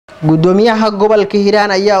Gudoomiyaha Gobolka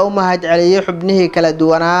Hiiraan ayaa umahadceliyay xubnihii kala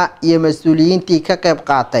duwanaa iyo mas'uuliyiintii ka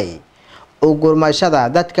qeybqatay Gurmadka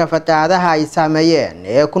dadka Fatahada ay saameeyeen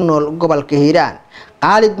ee ku nool Gobolka Hiiraan.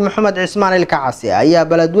 Khalid Maxamed Cismaan Ilkaasi ayaa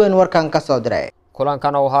Baladweyne warkan ka soo diray.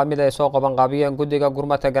 kulankan oo ahaa mid ay soo qaban qaabiyeen guddiga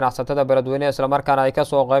Gurmadka ganacsatada Baladweyne isla markaana ay ka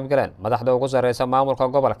soo qayb galeen madaxda ugu sareysa maamulka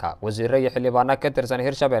gobolka, wasiirro iyo xildhibaano ka tirsan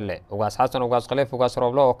Hirshabelle, ugaas Xasan, ugaas Khaliif, ugaas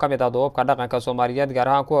Rooblo oo kamid ah duubka dhaqanka Soomaaliyeed gaar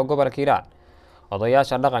ahaan kuwa gobolka Hiiraan,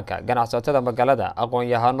 odayaasha dhaqanka, ganacsatada magaalada,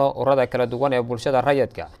 aqoon-yahano ururada kala duwan ee bulshada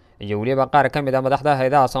rayidka iyo waliba qaar ka mid ah madaxda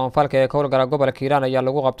hay'adaha samafalka ee ka howlgala gobolka Hiiraan ayaa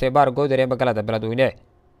lagu qabtay baar goodir ee magaalada Baladweyne.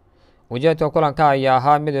 Ujeedka kulanka ayaa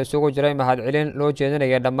ahaa mid isugu jiray mahadcelin loo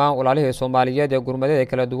jeedinaya dhammaan walaalihii Soomaaliyeed ee gurmadada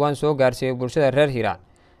kala duwan soo gaarsiiyay bulshada reer Hiiraan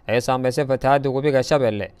ee saameysay fatahaada webiga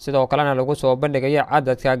Shabeelle, sidoo kalena lagu soo bandhigay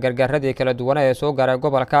cadadka gargaaradii kala duwan ee soo gaaray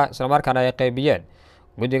gobolka isla markaana ay qaybiyeen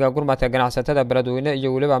guddiga Gurmadka ganacsatada Baladweyne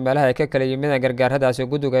iyo waliba meelaha ay ka kala yimid gargaaradaasi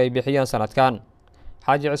guddiga ay bixiyeen sanadkan.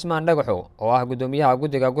 Xaaji Cismaan Dhagaxo oo ah gudoomiyaha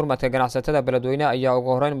guddiga Gurmadka ganacsatada Baladweyne ayaa ugu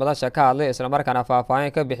horeyn madasha ka hadlay isla markaana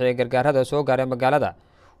faahfaahin ka bixiyay gargaarada soo gaaray magaalada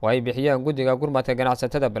oo ay bixiyeen guddiga Gurmadka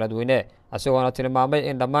ganacsatada Baladweyne, isagoona tilmaamay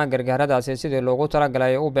in dhammaan gargaaradaasi sidii loogu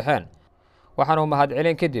talagalay u bixeen. waxaana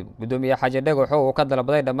mahadcelin kadib gudoomiyaha Xaaji Dhagaxo uu ka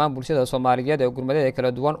dalbaday dhammaan bulshada Soomaaliyeed ee gurmadada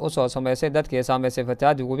kala duwan u soo sameysay dadkii saameysay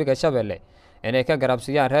fatahaada webiga Shabeelle inay ka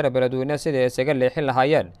garabsiiyaan reer Baladweyne sidii isaga leexin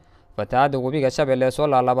lahaayeen fatahaada webiga Shabeelle soo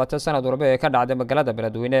laabatay sanad walba ee ka dhacday magaalada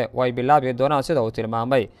Baladweyne oo ay bilaabi doonaan sida uu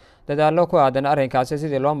tilmaamay dadaallo ku aadan arrinkaasi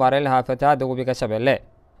sidii loo maareyn lahaa fatahaada webiga Shabeelle.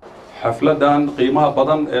 xafladan qiimaha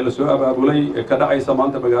badan ee la soo abaabulay ee ka dhacaysa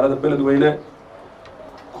maanta magaalada Baladweyne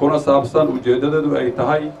kuna saabsan ujeedadadu ay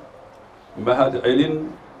tahay mahadcelin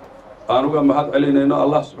aanuga mahadcelinayno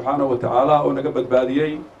Allah subhanahu wa ta'ala oo naga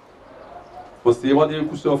badbaadiyay wasiibadii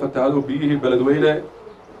ku soo fatahado biyihii Baladweyne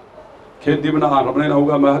kadibna aan rabnayna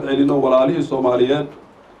uga mahadcelino walaalihii Soomaaliyeed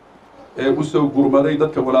ee u soo gurmaday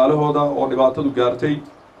dadka walaalahooda oo dhibaatadu gaartay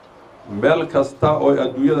meel kasta oo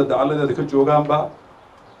adduunyada dacaladeeda ka joogaanba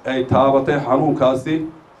ay taabatay xanuunkaasi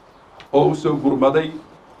oo u soo gurmaday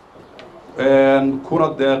kuna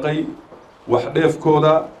deeqay wax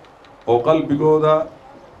dheefkooda oo qalbigooda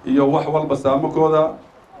iyo wax walba saamakooda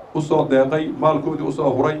u soo deeqay maalkoodii u soo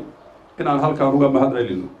huray inaan halkaan uga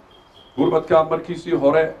mahadcelino. gurmadka markiisii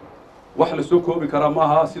hore wax la soo koobi kara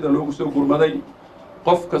maaha sida loogu soo gurmaday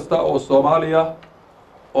qof kasta oo Soomaaliya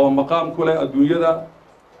oo maqaam ku leh adduunyada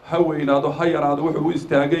ha weynaado ha yaraado wuxuu u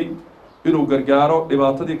istaagay inuu gargaaro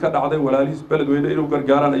dhibaatadii ka dhacday walaalihiis Baladweyne inuu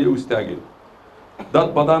gargaaraan ayuu istaagay. dad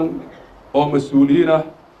badan oo mas'uuliyiin ah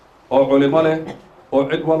oo culimo leh oo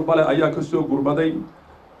cid walba leh ayaa ka soo gurmaday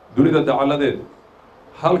dunida dacaladeed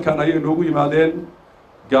halkan ayay noogu yimaadeen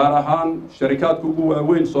gaar ahaan sharikaadka ugu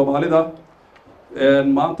waaweyn Soomaalida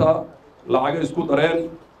maanta lacag isku dareen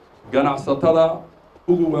ganacsatada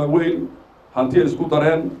ugu waaweyn hanti isku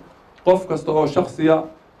dareen qof kasta oo shakhsiya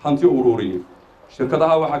hanti ururiyay.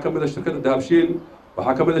 shirkadaha waxaa ka mid ah shirkadda Dahabshiil,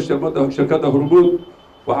 waxaa ka mid ah shirkadda Hormuud,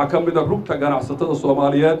 waxaa ka mid ah rugta ganacsatada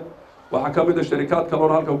Soomaaliyeed, waxaa ka mid ah sharikaad kale oo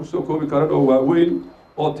halka ku soo koobi karan oo waaweyn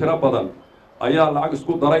oo tiro badan ayaa lacag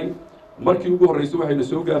isku daray. markii ugu horeysay waxay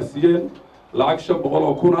soo gaarsiiyeen lacag 500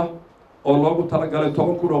 oo kun ah oo loogu talagalay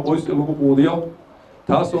 10 kun oo qoys in lagu quudiyo,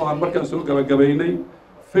 taasoo aan markaan soo gabagabaynay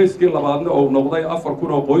feeskii labaadna oo noqday 4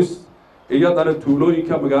 kun oo qoys iyadana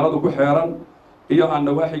tuulooyinka magaalada ku xeeran iyo aan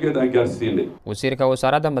nawaaxigeed aan gaarsiinay. wasiirka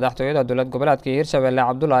wasaaradda madaxtooyada dowlad goboleedka Hirshabelle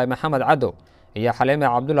Cabdullaahi Maxamed Cadow iyo Xaliime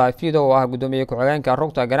Cabdullaahi Fiido oo ah gudoomiye ku-xigeenka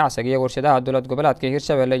rugta ganacsiga iyo warshadaha dowlad goboleedka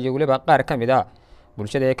Hirshabelle iyo waliba qaar ka mid ah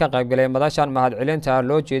bulshada ee ka qayb galay madashan mahadcelinta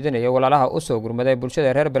loo jeedinayay walaalaha u soo gurmaday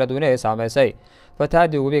bulshada reer Baladweyne ee saameysay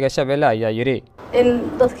fatahaada webiga Shabeelle ayaa yiri in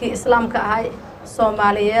dadkii islaamka ahay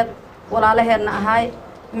Soomaaliyeed walaalaheena ahay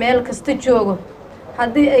meel kasta joogo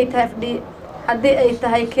haddii ay tahay fadhi haddii ay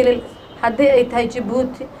tahay kilil haddii ay tahay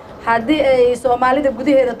Djibouti haddii ay Soomaalida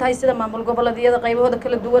gudaheeda tahay sida maamul goboleedyada qaybahooda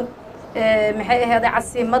kala duwan maxay ahayd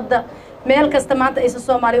caasimada meel kasta maanta ay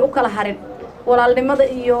Soomaaliya u kala harin walaalnimada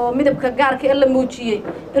iyo midabka gaarka ee la muujiyay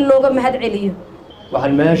in looga mahadceliyo.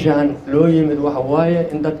 waxaan meeshan loo yimid waxa waaye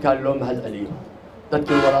in dadka loo mahadceliyo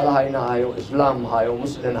dadkii walaalahayna ahay oo islaam ahay oo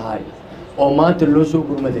muslim ahay oo maanta loo soo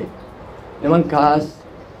gurmaday nimankaas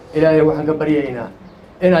ilaahay waxaan ka baryaynaa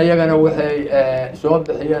in ayagana waxay soo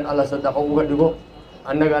bixiyeen alla sadaqo uga dhigo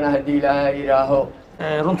annagana haddii ilaahay yiraaho.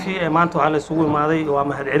 runtii maanta waxaa la isugu imaaday waa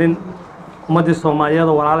mahadcelin ummadii Soomaaliyeed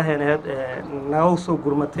oo walaalaheed naga soo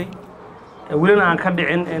gurmatay welina aan ka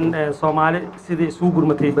dhicin in Soomaali sidii isugu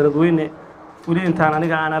gurmatay Baladweyne weli intaan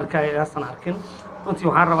aniga aan arkay aysan arkin. runtii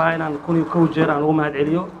waxaan rabaa inaan kun iyo kow jeer aan ugu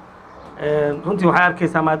mahadceliyo runtii waxay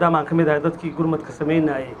arkaysaa maadaama aan ka mid ahay dadkii gurmadka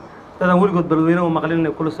sameynayay dadaan weligood Baladweyne oo maqlin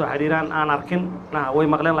inay kula soo xiriiraan aan arkin way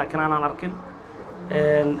maqleen laakiin aan arkin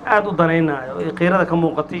aad u danaynayo qiirada ka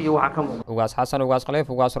muuqatay iyo waxa ka muuqda ugaas xasan ugaas khaliif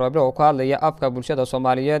ugaas rooble oo ka hadlaya afka bulshada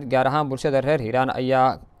Soomaaliyeed gaar ahaan bulshada reer Hiiraan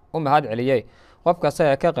ayaa u mahad celiyay qof kasta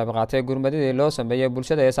ee ka qayb qaatay gurmadidii loo sameeyay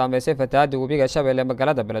bulshada ee saameysay fatahaada webiga Shabeelle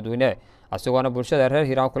magaalada Baladweyne asigoo bulshada reer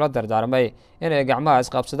Hiiraan kula dardaarmay inay gacmaha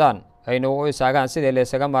isqabsadaan ayna u isaagaan sidii la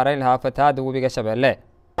isaga maareyn lahaa fatahaada webiga Shabeelle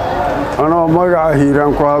anoo magaca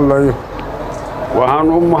Hiiraan ku hadlayo waxaan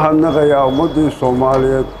u mahadnaqayaa ummadii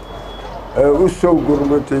Soomaaliyeed ee u soo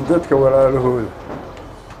gurmatay dadka walaalahooda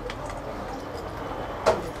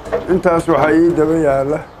intaas waxa ii daba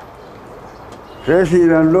yaala reer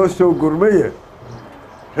Hiiraan loo soo gurmaye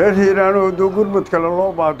reer Hiiraan oo gurmadka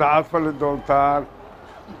loo baadacaad fali doontaan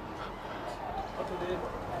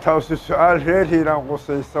taas su'aal reer Hiiraan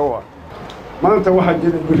qosaysa waa maanta waxa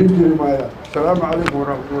jiri maaya assalaamu calaykum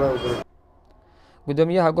warahmatullaahi wabarakaatuh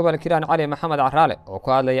Gudoomiyaha Gobolka Hiiraan Cali Maxamed Caraale oo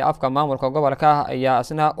ka hadlaya afka maamulka gobolka ayaa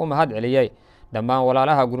asna u mahad celiyay dhammaan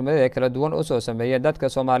walaalaha gurmadada kala duwan u soo sameeyay dadka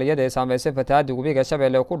Soomaaliyeed ee saameysay fatahaada webiga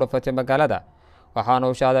Shabeelle oo ku dhafatay magaalada waxaana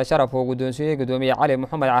uu shahaada sharaf oo gudoonsiiyay Gudoomiyaha Cali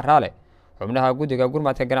Maxamed Caraale xubnaha guddiga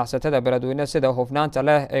Gurmadka Ganacsatada Baladweyne sida hufnaanta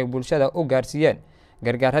leh ee bulshada u gaarsiiyeen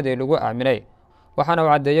gargaaradii lagu aaminay waxaana uu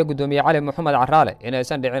cadeeyay Gudoomiyaha Cali Maxamed Caraale in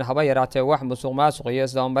aysan dhicin haba yaraatee wax musuqmaasuq iyo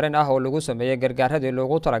isdabamarin ah oo lagu sameeyay gargaaradii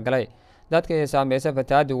loogu talagalay dadka ay saameysay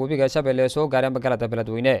fatahaada webiga Shabeelle soo gaaray magaalada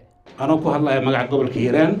Baladweyne anoo ku hadlaya magaca gobolka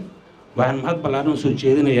Hiiraan waxaan mahad ballaaran soo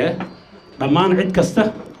jeedinayaa dhammaan cid kasta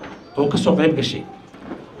oo ka soo qayb gashay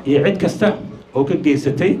iyo cid kasta oo ka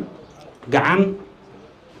geysatay gacan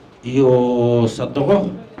iyo sadaqo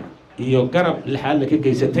iyo garab lixaad ka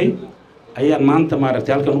geysatay ayaan maanta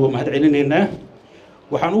maaragtay halkan ugu mahad celinaynaa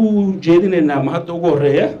waxaan u jeedinaynaa mahadda ugu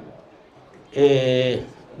horeeya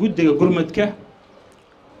guddiga gurmadka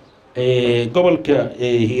gobolka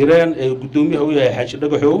Hiiraan ee gudoomiyaha u yahay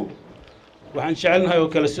Xidhnow waxaan jecelnahay oo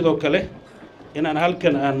kale sidoo kale inaan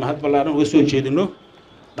halkan aan mahad ballaaran uga soo jeedino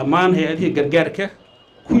dhammaan hay'adaha gargaarka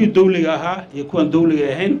kuwii dawliga ahaa iyo kuwan dawliga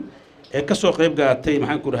ahayn ee ka soo qayb qaatay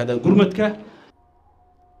maxaan ku rahdaa gurmadka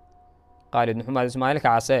Khalid Maxamed Ismaaciil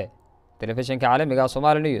Kacase telefishinka caalamiga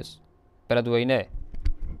SomNews Baladweyne